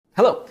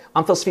Hello,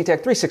 I'm Phil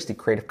Svitek, 360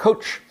 Creative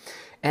Coach,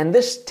 and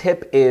this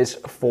tip is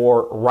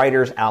for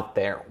writers out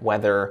there,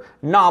 whether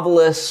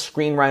novelists,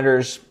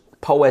 screenwriters,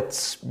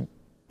 poets,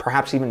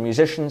 perhaps even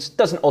musicians,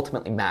 doesn't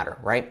ultimately matter,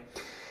 right?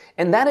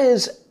 And that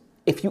is,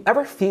 if you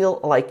ever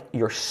feel like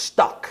you're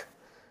stuck,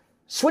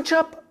 switch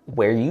up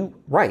where you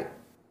write.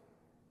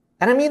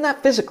 And I mean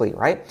that physically,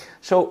 right?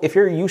 So if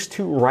you're used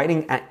to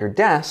writing at your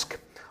desk,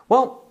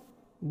 well,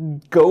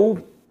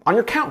 go on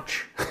your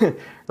couch,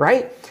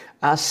 right?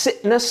 Sit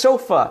in a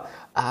sofa,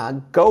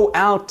 go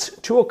out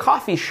to a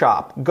coffee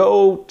shop,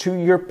 go to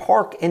your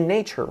park in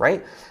nature,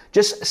 right?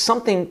 Just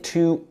something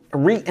to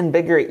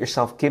reinvigorate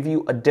yourself, give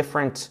you a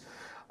different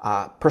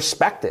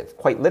perspective,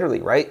 quite literally,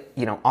 right?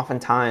 You know,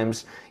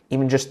 oftentimes,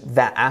 even just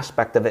that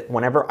aspect of it,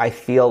 whenever I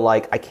feel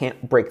like I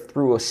can't break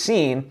through a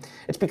scene,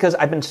 it's because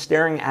I've been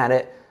staring at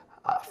it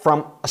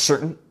from a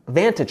certain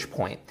vantage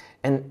point.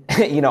 And,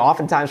 you know,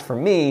 oftentimes for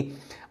me,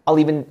 I'll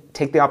even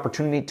take the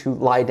opportunity to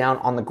lie down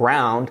on the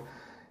ground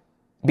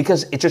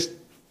because it just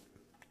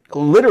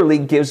literally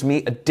gives me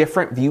a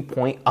different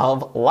viewpoint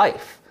of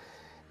life.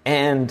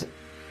 And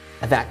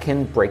that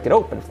can break it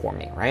open for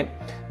me, right?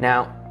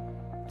 Now,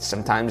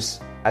 sometimes,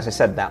 as I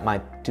said, that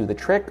might do the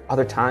trick.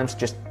 Other times,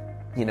 just,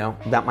 you know,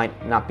 that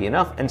might not be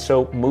enough. And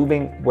so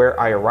moving where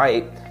I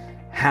write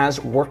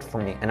has worked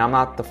for me. And I'm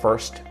not the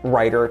first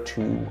writer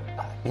to,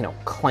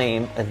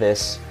 claim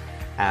this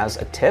as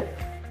a tip.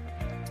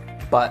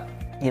 But,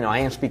 you know, I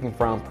am speaking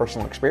from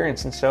personal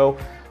experience. And so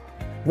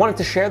wanted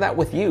to share that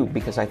with you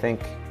because I think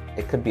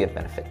it could be a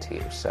benefit to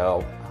you.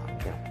 So,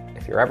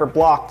 if you're ever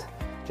blocked,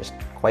 just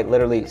quite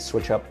literally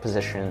switch up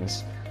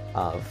positions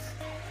of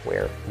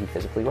where you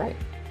physically write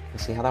and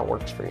see how that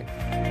works for you.